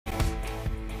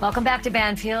Welcome back to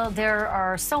Banfield. There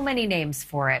are so many names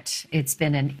for it. It's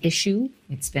been an issue.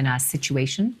 It's been a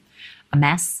situation, a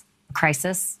mess, a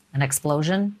crisis, an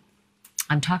explosion.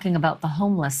 I'm talking about the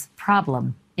homeless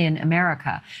problem in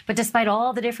America. But despite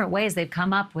all the different ways they've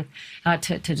come up with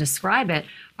to describe it,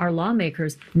 our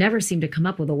lawmakers never seem to come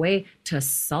up with a way to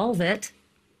solve it.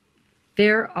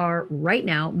 There are right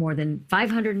now more than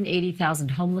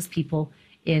 580,000 homeless people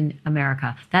in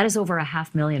America. That is over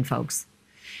 500,000 folks.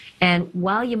 And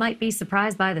while you might be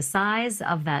surprised by the size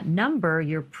of that number,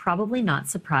 you're probably not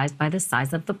surprised by the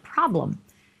size of the problem.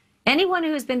 Anyone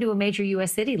who has been to a major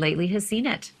U.S. city lately has seen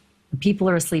it. People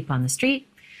are asleep on the street.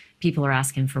 People are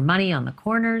asking for money on the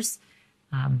corners.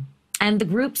 And the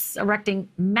groups erecting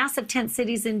massive tent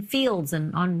cities in fields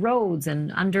and on roads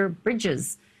and under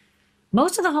bridges.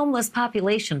 Most of the homeless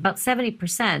population, about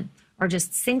 70%, are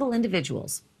just single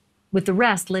individuals, with the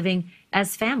rest living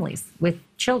as families with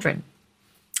children.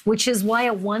 Which is why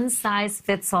a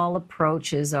one-size-fits-all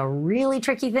approach is a really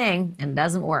tricky thing and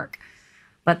doesn't work.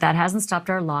 But that hasn't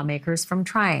stopped our lawmakers from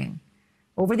trying.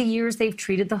 Over the years, they've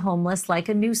treated the homeless like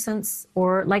a nuisance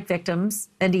or like victims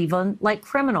and even like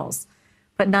criminals.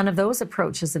 But none of those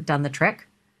approaches have done the trick.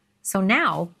 So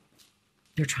now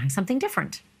they're trying something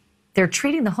different. They're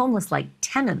treating the homeless like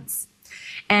tenants.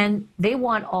 And they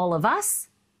want all of us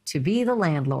to be the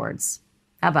landlords.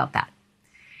 How about that?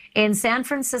 In San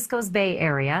Francisco's Bay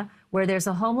Area, where there's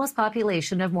a homeless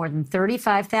population of more than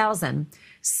 35,000,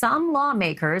 some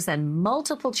lawmakers and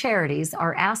multiple charities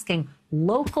are asking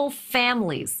local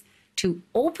families to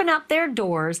open up their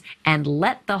doors and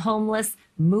let the homeless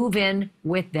move in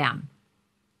with them.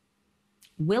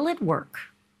 Will it work?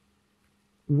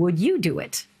 Would you do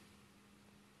it?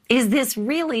 Is this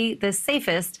really the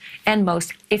safest and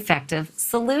most effective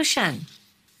solution?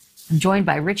 I'm joined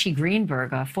by Richie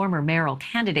Greenberg, a former mayoral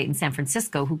candidate in San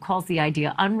Francisco who calls the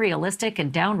idea unrealistic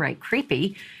and downright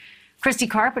creepy. Christi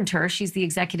Carpenter, she's the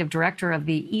executive director of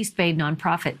the East Bay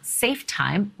nonprofit Safe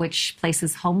Time, which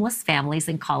places homeless families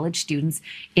and college students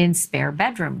in spare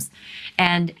bedrooms.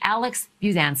 And Alex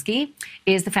Busansky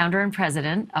is the founder and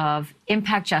president of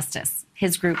Impact Justice.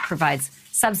 His group provides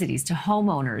subsidies to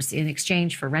homeowners in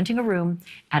exchange for renting a room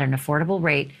at an affordable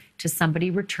rate to somebody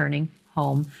returning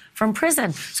home from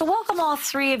prison. So welcome all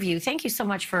three of you. Thank you so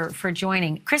much for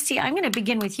joining. Christi, I'm going to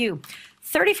begin with you.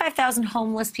 35,000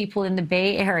 homeless people in the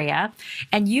Bay Area,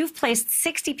 and you've placed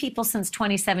 60 people since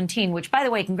 2017, which, by the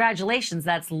way, congratulations,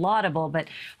 that's laudable, but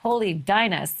holy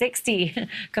Dinah, 60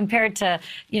 compared to,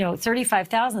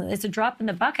 35,000, it's a drop in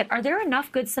the bucket. Are there enough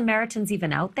Good Samaritans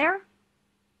even out there?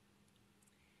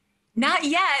 Not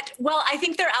yet. Well, I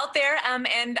think they're out there,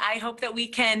 and I hope that we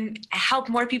can help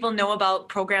more people know about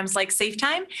programs like Safe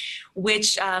Time,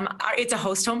 which it's a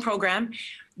host home program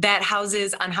that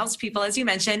houses unhoused people, as you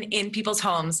mentioned, in people's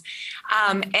homes.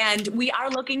 And we are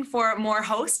looking for more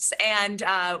hosts, and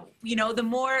the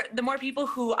more people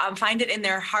who find it in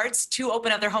their hearts to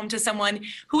open up their home to someone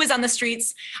who is on the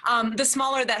streets, the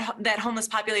smaller that homeless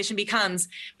population becomes.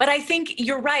 But I think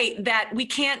you're right that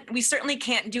we certainly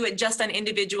can't do it just on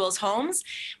individuals' homes.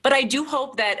 But I do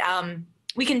hope that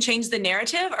we can change the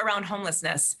narrative around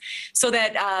homelessness so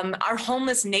that our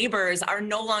homeless neighbors are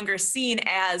no longer seen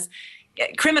as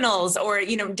criminals or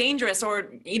dangerous or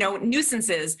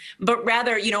nuisances, but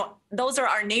rather those are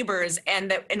our neighbors,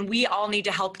 and we all need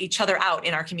to help each other out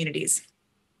in our communities.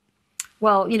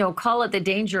 Well, call it the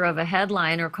danger of a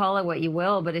headline or call it what you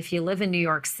will, but if you live in New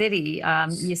York City,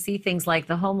 you see things like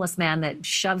the homeless man that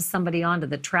shoves somebody onto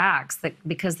the tracks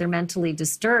because they're mentally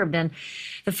disturbed, and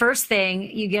the first thing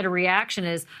you get a reaction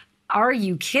is, are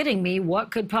you kidding me?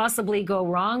 What could possibly go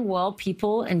wrong? Well,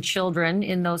 people and children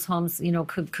in those homes,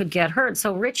 could get hurt.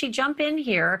 So, Richie, jump in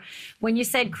here. When you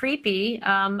said creepy,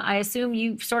 I assume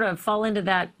you sort of fall into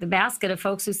the basket of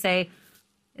folks who say,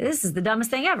 this is the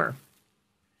dumbest thing ever.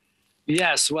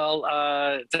 Yes, well,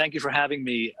 thank you for having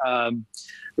me.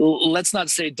 Let's not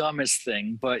say dumbest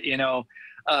thing, but,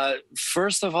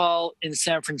 first of all, in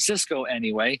San Francisco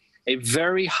anyway, a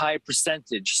very high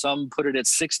percentage, some put it at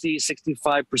 60,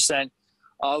 65%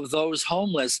 of those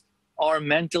homeless are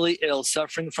mentally ill,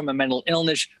 suffering from a mental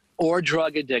illness or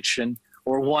drug addiction,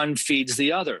 or one feeds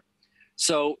the other.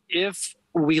 So if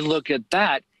we look at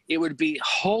that, it would be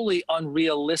wholly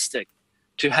unrealistic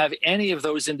to have any of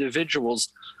those individuals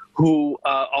who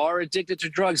are addicted to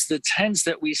drugs, the tents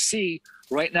that we see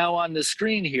right now on the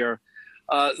screen here,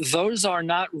 those are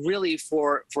not really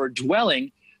for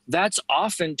dwelling. That's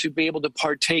often to be able to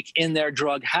partake in their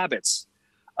drug habits.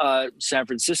 San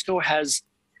Francisco has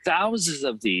thousands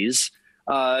of these,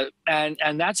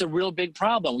 and that's a real big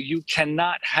problem. You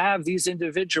cannot have these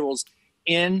individuals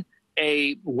in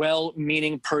a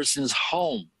well-meaning person's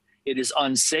home. It is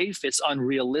unsafe, it's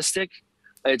unrealistic,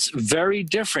 it's very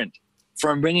different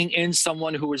from bringing in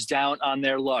someone who is down on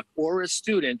their luck, or a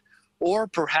student, or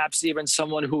perhaps even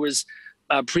someone who is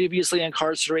previously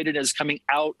incarcerated and is coming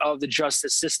out of the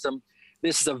justice system.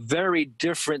 This is a very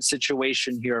different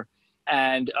situation here.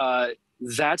 And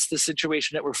that's the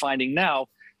situation that we're finding now,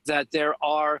 that there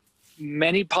are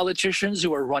many politicians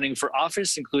who are running for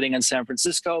office, including in San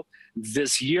Francisco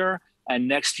this year and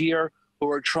next year, who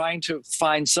are trying to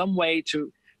find some way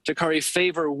to curry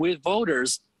favor with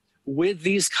voters with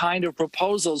these kind of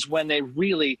proposals when they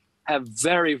really have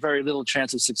very, very little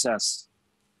chance of success.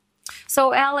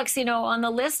 So, Alex, on the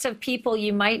list of people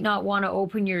you might not want to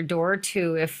open your door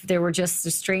to if there were just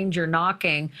a stranger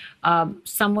knocking,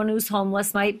 someone who's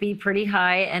homeless might be pretty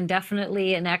high, and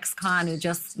definitely an ex-con who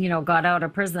just, got out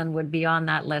of prison would be on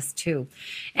that list too.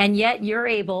 And yet you're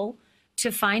able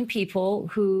to find people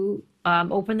who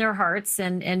open their hearts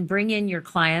and bring in your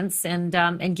clients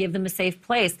and give them a safe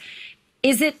place.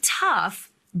 Is it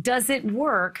tough? Does it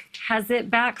work? Has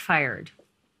it backfired?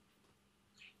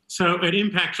 So at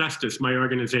Impact Justice, my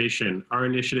organization, our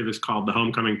initiative is called the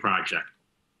Homecoming Project.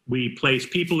 We place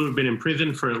people who have been in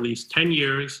prison for at least 10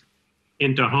 years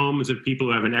into homes of people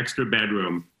who have an extra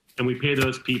bedroom, and we pay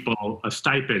those people a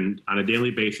stipend on a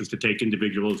daily basis to take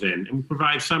individuals in, and we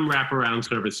provide some wraparound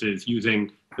services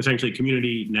using essentially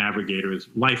community navigators,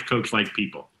 life coach-like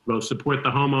people. We'll support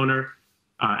the homeowner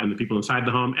and the people inside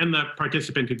the home and the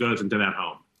participant who goes into that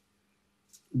home.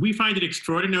 We find it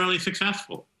extraordinarily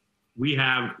successful. We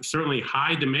have certainly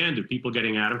high demand of people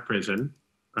getting out of prison,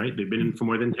 right? They've been in for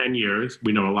more than 10 years.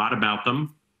 We know a lot about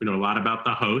them. We know a lot about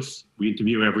the hosts. We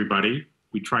interview everybody.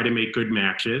 We try to make good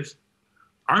matches.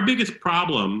 Our biggest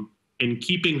problem in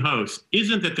keeping hosts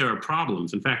isn't that there are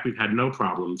problems. In fact, we've had no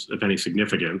problems of any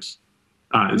significance.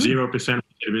 0%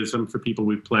 recidivism for people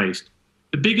we've placed.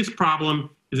 The biggest problem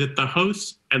is that the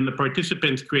hosts and the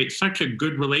participants create such a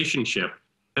good relationship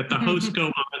that the hosts go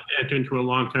on to enter into a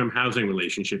long-term housing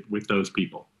relationship with those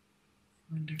people.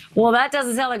 Well, that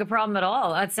doesn't sound like a problem at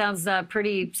all. That sounds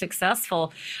pretty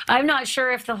successful. I'm not sure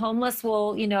if the homeless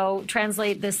will,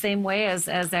 translate the same way as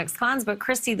ex-cons, but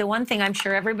Christi, the one thing I'm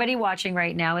sure everybody watching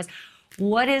right now is,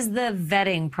 what is the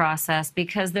vetting process?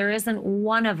 Because there isn't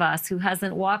one of us who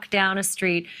hasn't walked down a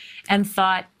street and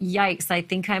thought, yikes, I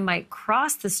think I might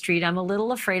cross the street. I'm a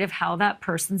little afraid of how that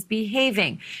person's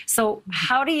behaving. So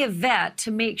how do you vet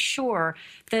to make sure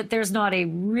that there's not a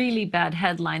really bad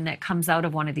headline that comes out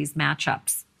of one of these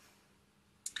matchups?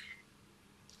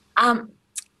 I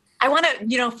want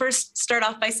to, first start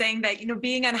off by saying that,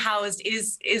 being unhoused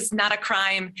is not a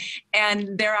crime.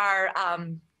 And there are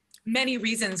many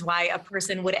reasons why a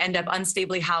person would end up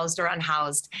unstably housed or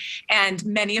unhoused. And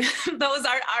many of those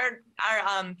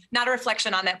are not a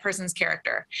reflection on that person's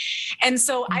character. And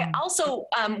so I also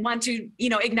want to,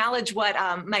 acknowledge what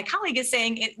my colleague is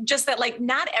saying, just that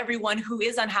not everyone who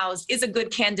is unhoused is a good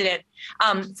candidate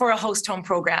for a host home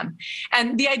program.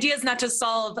 And the idea is not to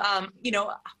solve,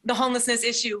 the homelessness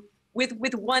issue with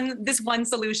this one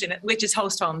solution, which is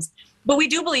host homes. But we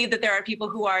do believe that there are people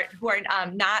who are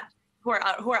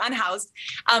unhoused,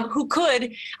 who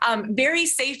could very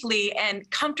safely and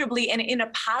comfortably and in a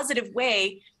positive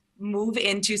way move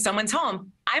into someone's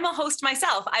home. I'm a host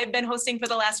myself. I've been hosting for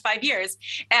the last 5 years,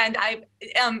 and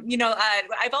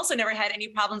I've also never had any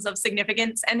problems of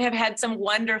significance and have had some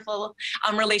wonderful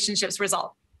relationships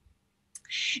result.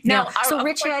 Now, so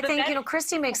Richie, I think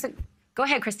Christi makes it. Go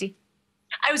ahead, Christi.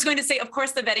 I was going to say, of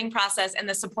course, the vetting process and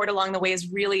the support along the way is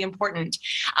really important.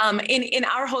 In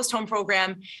our host home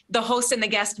program, the host and the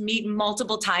guest meet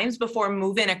multiple times before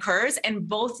move-in occurs, and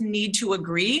both need to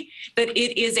agree that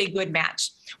it is a good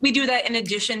match. We do that in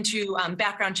addition to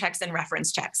background checks and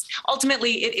reference checks.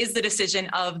 Ultimately, it is the decision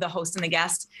of the host and the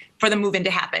guest for the move-in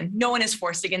to happen. No one is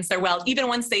forced against their will, even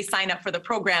once they sign up for the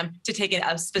program to take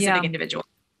a specific individual.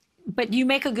 But you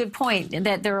make a good point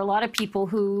that there are a lot of people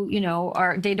who,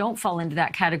 they don't fall into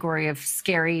that category of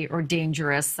scary or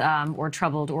dangerous or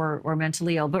troubled or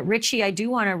mentally ill. But Richie, I do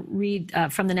want to read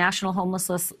from the National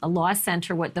Homelessness Law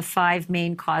Center what the 5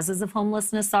 main causes of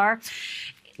homelessness are: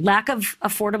 lack of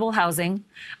affordable housing,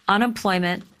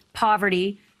 unemployment,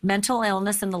 poverty, mental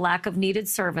illness and the lack of needed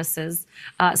services,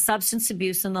 substance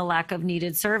abuse and the lack of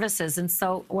needed services. And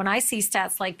so when I see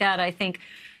stats like that, I think,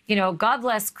 God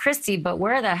bless Christi, but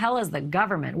where the hell is the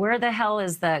government? Where the hell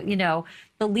is the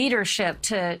leadership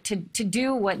to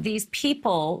do what these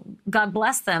people, God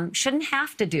bless them, shouldn't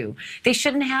have to do? They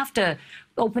shouldn't have to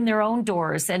open their own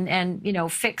doors and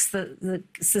fix the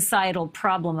societal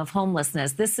problem of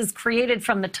homelessness. This is created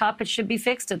from the top. It should be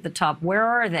fixed at the top. Where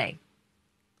are they?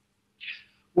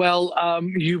 Well,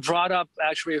 you brought up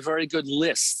actually a very good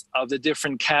list of the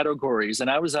different categories. And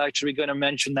I was actually going to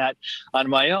mention that on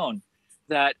my own,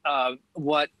 that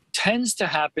what tends to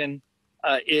happen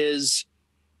is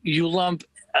you lump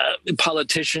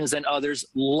politicians and others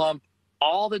lump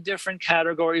all the different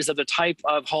categories of the type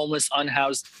of homeless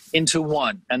unhoused into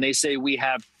one. And they say we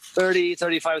have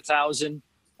 35,000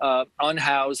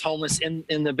 unhoused homeless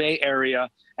in the Bay Area,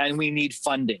 and we need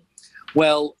funding.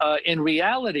 Well, in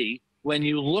reality, when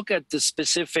you look at the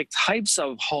specific types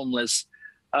of homeless,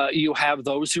 you have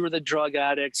those who are the drug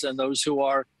addicts and those who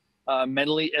are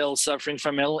mentally ill, suffering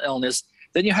from mental illness.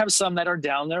 Then you have some that are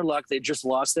down their luck. They just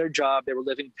lost their job. They were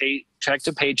living paycheck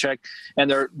to paycheck, and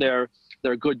they're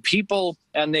good people,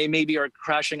 and they maybe are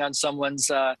crashing on someone's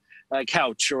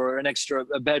couch or an extra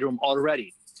bedroom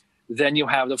already. Then you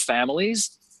have the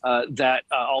families that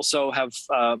also have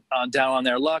down on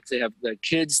their luck. They have the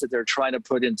kids that they're trying to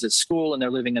put into school, and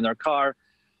they're living in their car.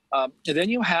 And then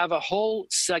you have a whole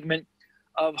segment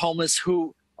of homeless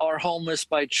who are homeless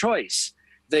by choice.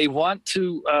 They want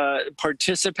to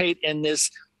participate in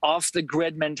this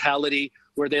off-the-grid mentality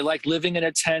where they like living in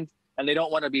a tent and they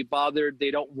don't want to be bothered.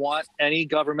 They don't want any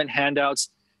government handouts,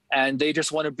 and they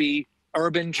just want to be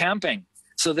urban camping.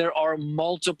 So there are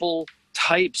multiple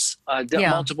types,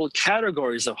 multiple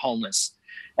categories of homeless.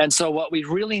 And so what we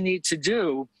really need to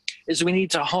do is we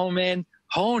need to hone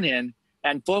in,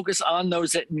 and focus on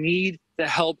those that need the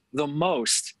help the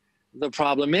most. The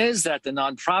problem is that the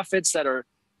nonprofits that are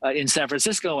in San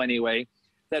Francisco anyway,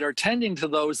 that are tending to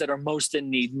those that are most in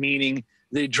need, meaning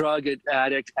the drug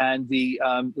addict and the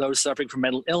those suffering from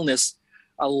mental illness,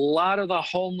 a lot of the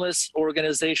homeless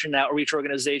organization, outreach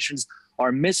organizations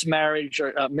are mismanaged,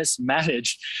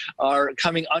 are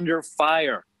coming under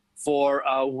fire for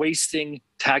wasting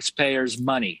taxpayers'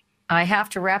 money. I have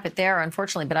to wrap it there,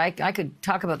 unfortunately, but I could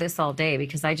talk about this all day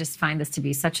because I just find this to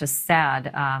be such a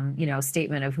sad,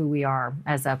 statement of who we are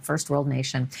as a first world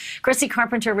nation. Christi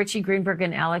Carpenter, Richie Greenberg,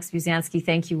 and Alex Busansky,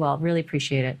 thank you all. Really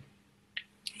appreciate it.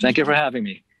 Thank you for having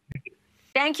me.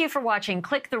 Thank you for watching.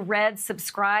 Click the red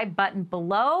subscribe button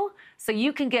below so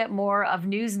you can get more of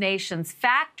NewsNation's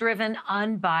fact-driven,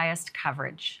 unbiased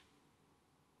coverage.